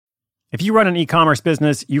If you run an e-commerce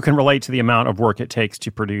business, you can relate to the amount of work it takes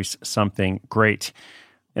to produce something great.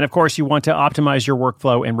 And of course, you want to optimize your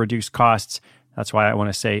workflow and reduce costs. That's why I want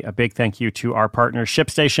to say a big thank you to our partner,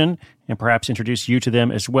 ShipStation, and perhaps introduce you to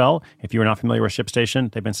them as well. If you're not familiar with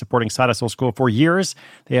ShipStation, they've been supporting Side Hustle School for years.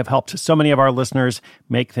 They have helped so many of our listeners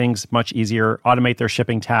make things much easier, automate their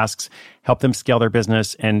shipping tasks, help them scale their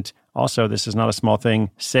business, and also, this is not a small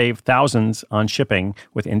thing, save thousands on shipping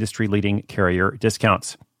with industry-leading carrier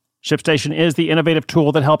discounts. ShipStation is the innovative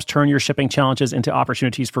tool that helps turn your shipping challenges into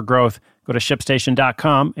opportunities for growth. Go to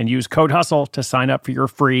ShipStation.com and use code HUSTLE to sign up for your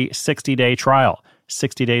free 60-day trial.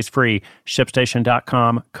 60 days free.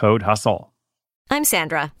 ShipStation.com, code HUSTLE. I'm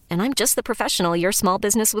Sandra, and I'm just the professional your small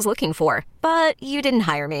business was looking for. But you didn't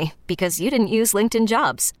hire me because you didn't use LinkedIn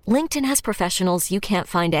Jobs. LinkedIn has professionals you can't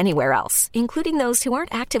find anywhere else, including those who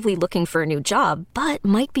aren't actively looking for a new job, but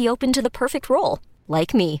might be open to the perfect role,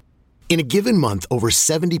 like me. In a given month, over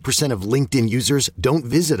 70% of LinkedIn users don't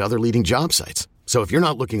visit other leading job sites. So if you're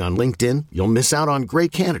not looking on LinkedIn, you'll miss out on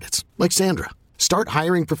great candidates like Sandra. Start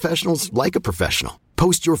hiring professionals like a professional.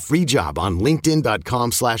 Post your free job on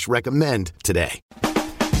linkedin.com/recommend today.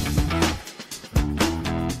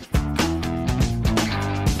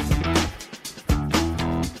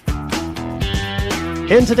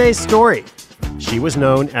 In today's story, she was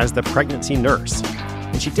known as the pregnancy nurse.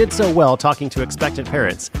 And she did so well talking to expectant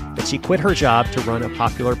parents that she quit her job to run a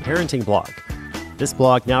popular parenting blog. This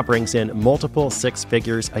blog now brings in multiple six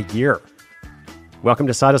figures a year. Welcome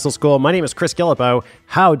to Side Hustle School. My name is Chris Guillebeau.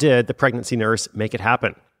 How did the pregnancy nurse make it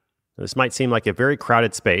happen? This might seem like a very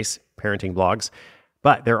crowded space, parenting blogs,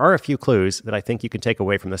 but there are a few clues that I think you can take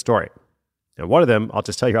away from the story. And one of them, I'll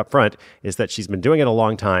just tell you up front, is that she's been doing it a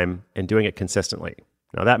long time and doing it consistently.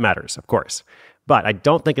 Now that matters, of course, but I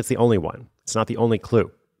don't think it's the only one. It's not the only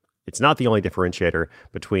clue. It's not the only differentiator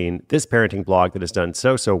between this parenting blog that has done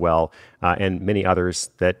so well and many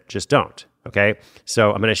others that just don't. Okay,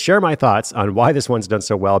 so I'm going to share my thoughts on why this one's done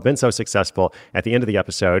so well, been so successful at the end of the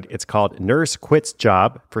episode. It's called Nurse Quits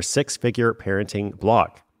Job for Six-Figure Parenting Blog.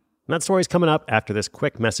 And that story's coming up after this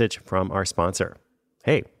quick message from our sponsor.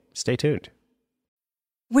 Hey, stay tuned.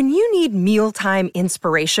 When you need mealtime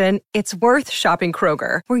inspiration, it's worth shopping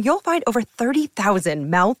Kroger, where you'll find over 30,000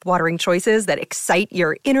 mouth-watering choices that excite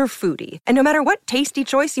your inner foodie. And no matter what tasty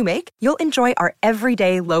choice you make, you'll enjoy our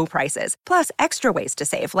everyday low prices, plus extra ways to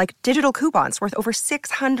save, like digital coupons worth over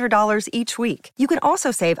 $600 each week. You can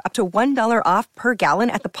also save up to $1 off per gallon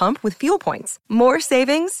at the pump with fuel points. More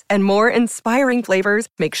savings and more inspiring flavors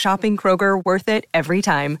make shopping Kroger worth it every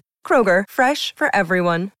time. Kroger, fresh for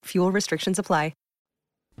everyone. Fuel restrictions apply.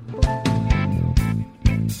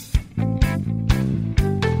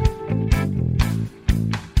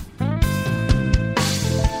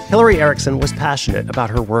 Hillary Erickson was passionate about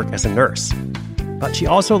her work as a nurse, but she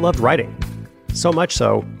also loved writing. So much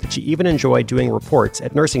so that she even enjoyed doing reports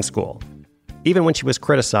at nursing school, even when she was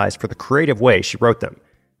criticized for the creative way she wrote them.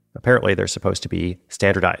 Apparently, they're supposed to be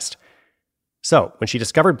standardized. So, when she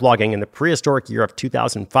discovered blogging in the prehistoric year of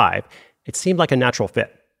 2005, it seemed like a natural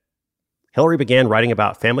fit. Hillary began writing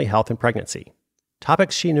about family health and pregnancy,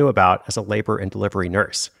 topics she knew about as a labor and delivery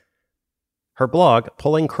nurse. Her blog,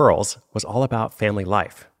 Pulling Curls, was all about family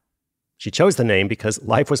life. She chose the name because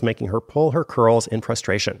life was making her pull her curls in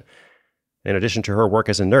frustration. In addition to her work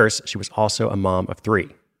as a nurse, she was also a mom of 3.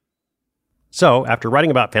 So, after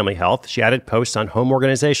writing about family health, she added posts on home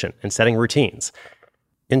organization and setting routines.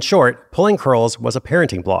 In short, Pulling Curls was a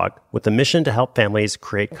parenting blog with the mission to help families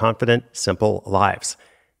create confident, simple lives,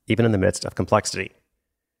 even in the midst of complexity.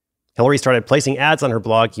 Hillary started placing ads on her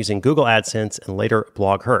blog using Google AdSense and later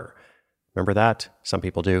BlogHer. Remember that? Some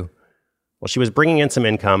people do. Well, she was bringing in some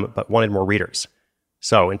income, but wanted more readers.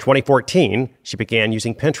 So in 2014, she began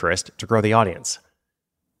using Pinterest to grow the audience.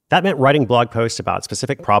 That meant writing blog posts about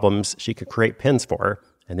specific problems she could create pins for,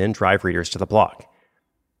 and then drive readers to the blog.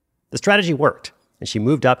 The strategy worked, and she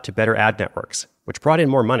moved up to better ad networks, which brought in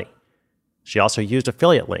more money. She also used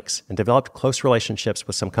affiliate links and developed close relationships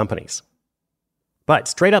with some companies. But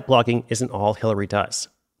straight-up blogging isn't all Hillary does.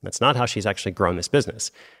 That's not how she's actually grown this business.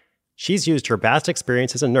 She's used her vast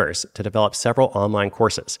experience as a nurse to develop several online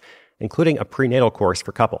courses, including a prenatal course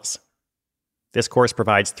for couples. This course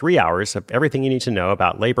provides 3 hours of everything you need to know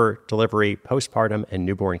about labor, delivery, postpartum, and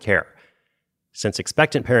newborn care. Since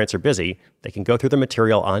expectant parents are busy, they can go through the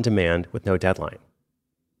material on demand with no deadline.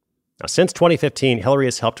 Now, since 2015, Hillary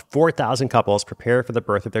has helped 4,000 couples prepare for the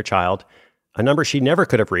birth of their child, a number she never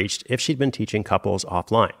could have reached if she'd been teaching couples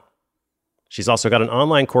offline. She's also got an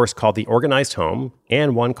online course called The Organized Home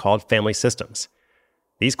and one called Family Systems.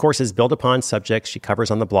 These courses build upon subjects she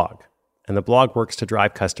covers on the blog, and the blog works to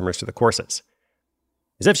drive customers to the courses.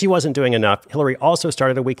 As if she wasn't doing enough, Hillary also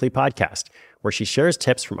started a weekly podcast where she shares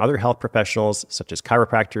tips from other health professionals, such as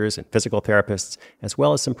chiropractors and physical therapists, as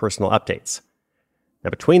well as some personal updates.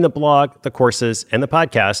 Now, between the blog, the courses, and the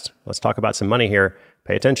podcast, let's talk about some money here.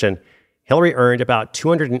 Pay attention. Hillary earned about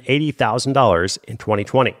 $280,000 in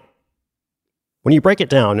 2020. When you break it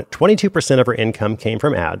down, 22% of her income came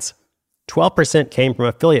from ads, 12% came from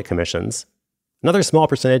affiliate commissions, another small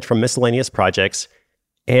percentage from miscellaneous projects,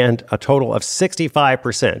 and a total of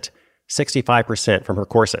 65% from her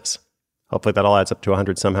courses. Hopefully that all adds up to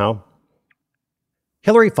 100 somehow.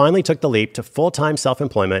 Hillary finally took the leap to full-time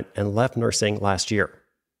self-employment and left nursing last year.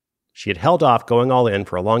 She had held off going all in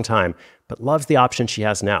for a long time, but loves the option she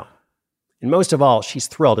has now. And most of all, she's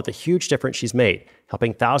thrilled at the huge difference she's made,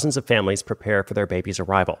 helping thousands of families prepare for their baby's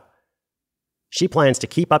arrival. She plans to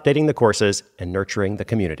keep updating the courses and nurturing the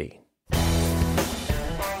community.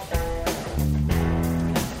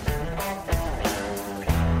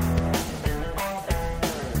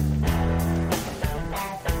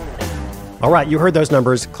 All right, you heard those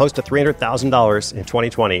numbers, close to $300,000 in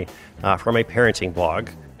 2020 from a parenting blog.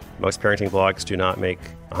 Most parenting blogs do not make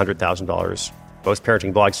 $100,000. Most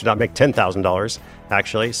parenting blogs do not make $10,000,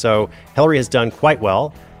 actually. So Hillary has done quite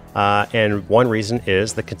well. And one reason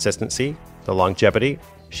is the consistency, the longevity.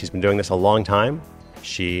 She's been doing this a long time.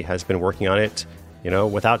 She has been working on it,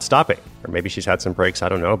 without stopping. Or maybe she's had some breaks, I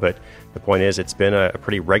don't know. But the point is, it's been a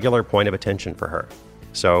pretty regular point of attention for her.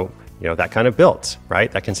 So that kind of builds,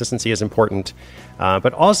 right? That consistency is important.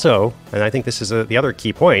 But also, and I think this is the other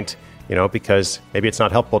key point, because maybe it's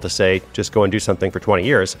not helpful to say, just go and do something for 20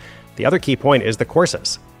 years. The other key point is the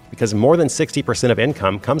courses, because more than 60% of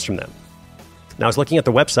income comes from them. Now, I was looking at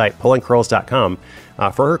the website, pullandcurls.com.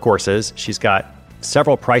 For her courses, she's got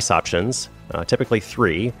several price options, typically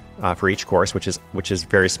 3 for each course, which is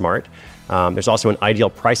very smart. There's also an ideal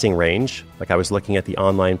pricing range. Like I was looking at the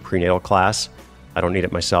online prenatal class. I don't need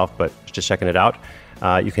it myself, but just checking it out.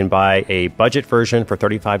 You can buy a budget version for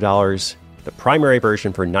 $35, the primary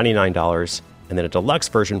version for $99, and then a deluxe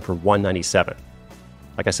version for $197.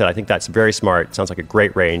 Like I said, I think that's very smart. Sounds like a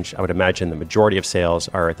great range. I would imagine the majority of sales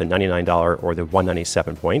are at the $99 or the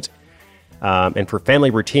 $197 point. And for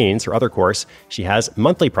family routines, her other course, she has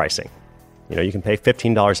monthly pricing. You can pay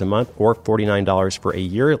 $15 a month or $49 for a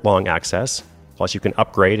year-long access. Plus, you can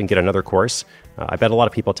upgrade and get another course. I bet a lot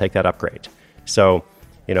of people take that upgrade. So,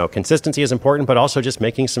 consistency is important, but also just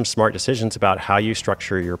making some smart decisions about how you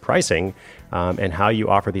structure your pricing and how you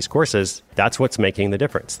offer these courses. That's what's making the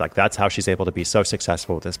difference. Like, that's how she's able to be so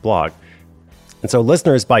successful with this blog. And so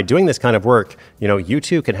listeners, by doing this kind of work, you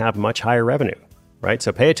too can have much higher revenue, right?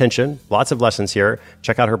 So pay attention. Lots of lessons here.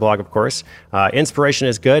 Check out her blog, of course. Inspiration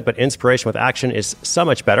is good, but inspiration with action is so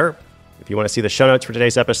much better. If you want to see the show notes for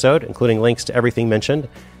today's episode, including links to everything mentioned,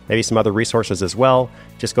 maybe some other resources as well,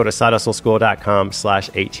 just go to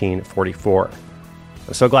sidehustleschool.com/1844.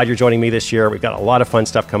 I'm so glad you're joining me this year. We've got a lot of fun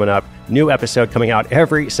stuff coming up. New episode coming out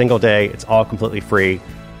every single day. It's all completely free.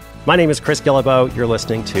 My name is Chris Guillebeau. You're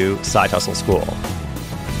listening to Side Hustle School.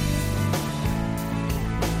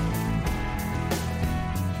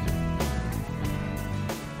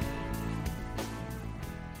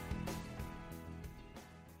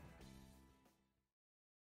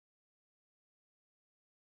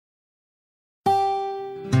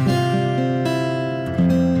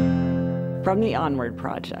 From the Onward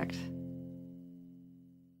Project.